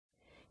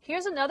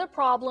Here's another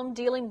problem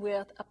dealing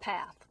with a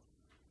path.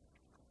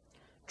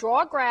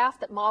 Draw a graph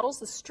that models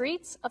the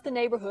streets of the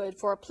neighborhood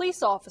for a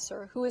police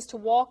officer who is to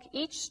walk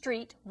each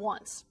street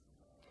once.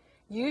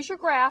 Use your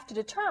graph to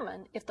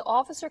determine if the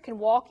officer can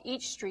walk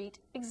each street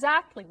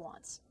exactly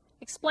once.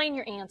 Explain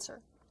your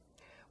answer.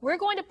 We're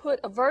going to put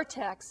a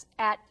vertex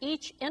at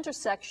each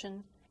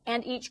intersection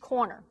and each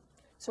corner.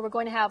 So we're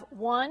going to have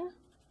 1,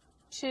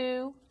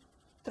 2,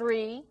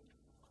 3,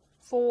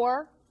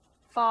 4,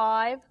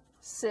 5,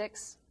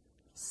 6,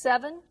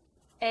 7,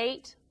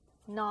 8,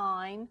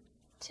 9,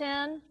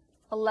 10,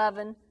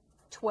 11,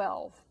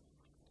 12.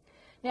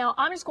 Now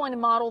I'm just going to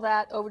model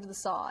that over to the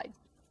side.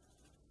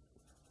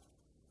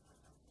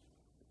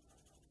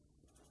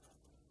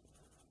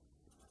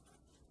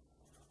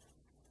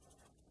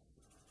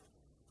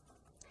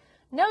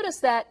 Notice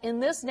that in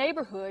this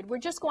neighborhood we're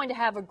just going to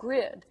have a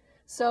grid,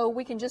 so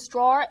we can just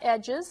draw our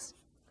edges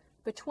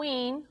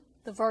between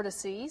the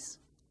vertices,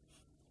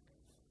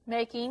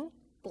 making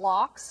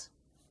blocks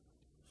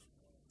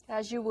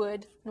as you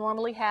would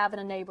normally have in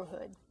a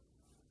neighborhood.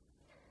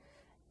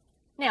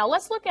 Now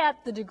let's look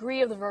at the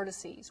degree of the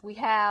vertices. We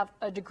have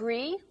a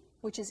degree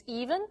which is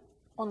even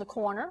on the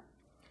corner.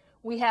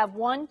 We have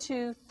 1,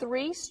 2,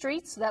 3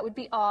 streets, so that would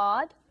be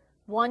odd.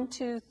 1,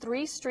 2,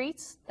 3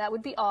 streets, that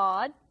would be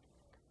odd.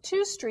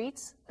 2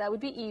 streets, that would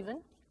be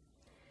even.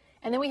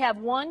 And then we have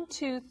 1,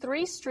 2,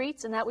 3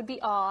 streets, and that would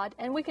be odd.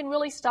 And we can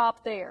really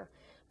stop there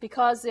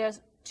because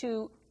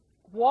to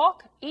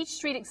walk each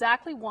street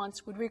exactly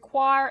once would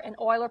require an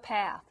Euler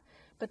path.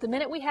 But the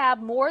minute we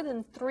have more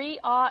than 2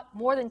 odd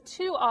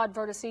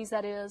vertices,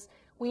 that is,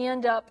 we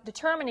end up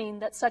determining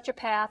that such a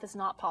path is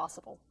not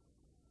possible.